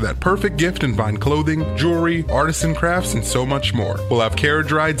shop for that perfect gift and find clothing, jewelry, artisan crafts, and so much more. We'll have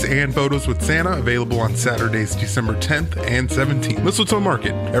carriage rides and photos with Santa available on Saturdays, December 10th and 17th. Mistletoe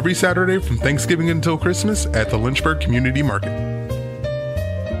Market, every Saturday from Thanksgiving until Christmas at the Lynchburg Community Market.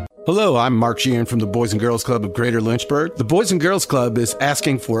 Hello, I'm Mark Sheehan from the Boys and Girls Club of Greater Lynchburg. The Boys and Girls Club is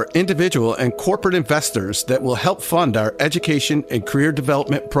asking for individual and corporate investors that will help fund our education and career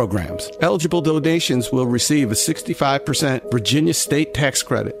development programs. Eligible donations will receive a 65% Virginia state tax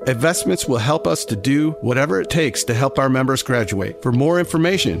credit. Investments will help us to do whatever it takes to help our members graduate. For more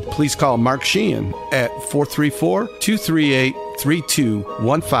information, please call Mark Sheehan at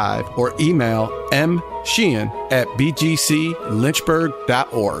 434-238-3215 or email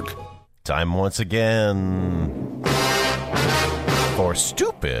msheehan@bgclynchburg.org. Time once again for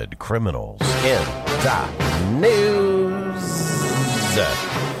Stupid Criminals in the News.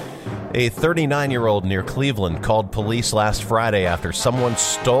 A 39-year-old near Cleveland called police last Friday after someone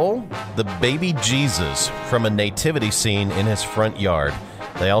stole the baby Jesus from a nativity scene in his front yard.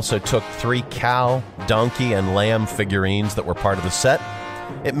 They also took 3 cow, donkey, and lamb figurines that were part of the set.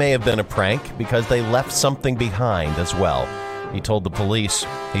 It may have been a prank because they left something behind as well. He told the police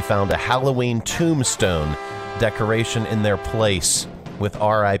he found a Halloween tombstone decoration in their place with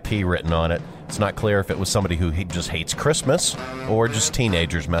RIP written on it. It's not clear if it was somebody who just hates Christmas or just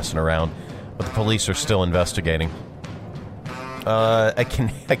teenagers messing around, but the police are still investigating. A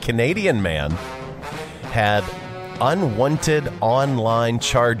Canadian man had unwanted online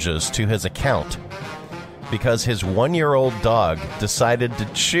charges to his account because his 1-year-old dog decided to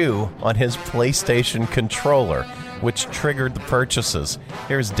chew on his PlayStation controller, which triggered the purchases.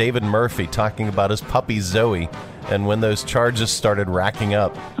 Here's David Murphy talking about his puppy Zoe and when those charges started racking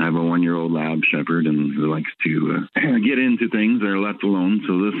up. I have a 1-year-old lab shepherd and who likes to get into things that are left alone.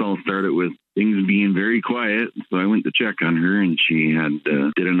 So this all started with things being very quiet. So I went to check on her and she had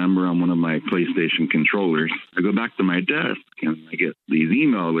did a number on one of my PlayStation controllers. I go back to my desk and I get these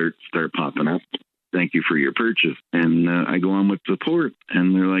email alerts start popping up. Thank you for your purchase. And I go on with support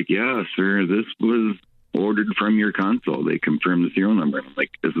and they're like, yeah, sir, this was ordered from your console. They confirmed the serial number. I'm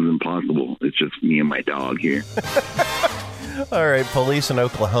like, this is impossible. It's just me and my dog here. All right, police in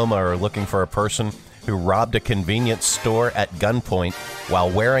Oklahoma are looking for a person who robbed a convenience store at gunpoint while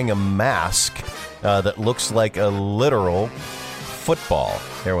wearing a mask that looks like a literal football.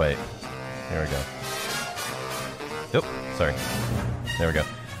 Here, wait. Here we go. Oh, sorry. There we go.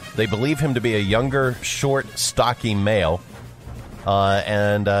 They believe him to be a younger, short, stocky male.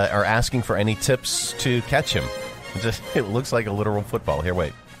 And are asking for any tips to catch him. It looks like a literal football. Here,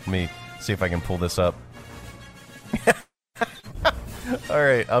 wait. Let me see if I can pull this up. All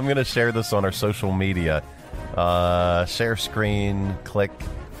right, I'm going to share this on our social media. Share screen, click.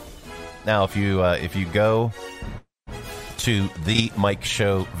 Now, if you go to The Mike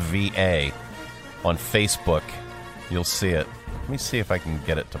Show VA on Facebook, you'll see it. Let me see if I can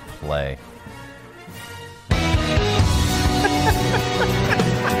get it to play.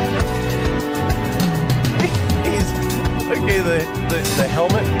 Okay, the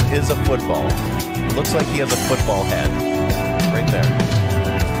helmet is a football. It looks like he has a football head right there.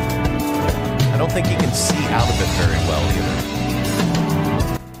 I don't think he can see out of it very well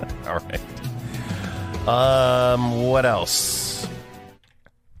either. All right. What else?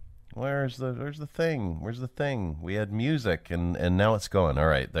 Where's the thing? We had music and now it's going. All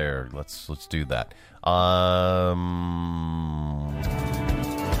right, there. Let's do that.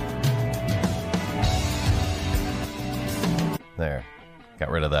 There. Got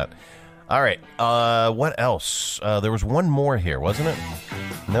rid of that. All right. What else? There was one more here, wasn't it?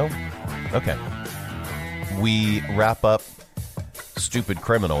 No? Okay. We wrap up Stupid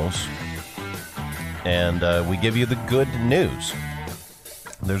Criminals, and we give you the good news.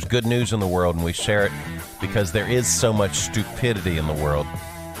 There's good news in the world, and we share it because there is so much stupidity in the world.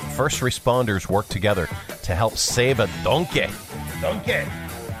 First responders work together to help save a donkey.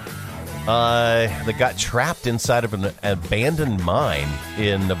 That got trapped inside of an abandoned mine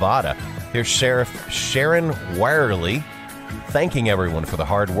in Nevada. Here's Sheriff Sharon Wirely thanking everyone for the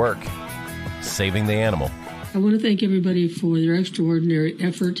hard work saving the animal. I want to thank everybody for their extraordinary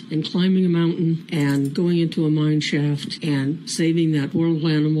effort in climbing a mountain and going into a mine shaft and saving that poor little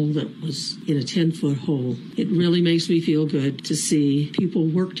animal that was in a 10-foot hole. It really makes me feel good to see people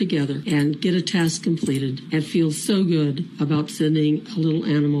work together and get a task completed and feel so good about sending a little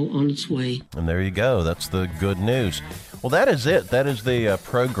animal on its way. And there you go. That's the good news. Well, that is it. That is the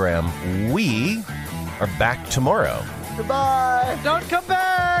program. We are back tomorrow. Goodbye. Don't come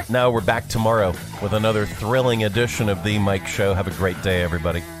back. No, we're back tomorrow with another thrilling edition of The Mike Show. Have a great day,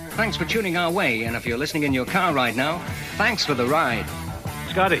 everybody. Thanks for tuning our way, and if you're listening in your car right now, thanks for the ride.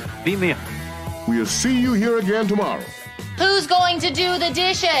 Scotty, beam me up. We'll see you here again tomorrow. Who's going to do the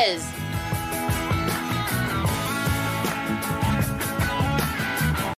dishes?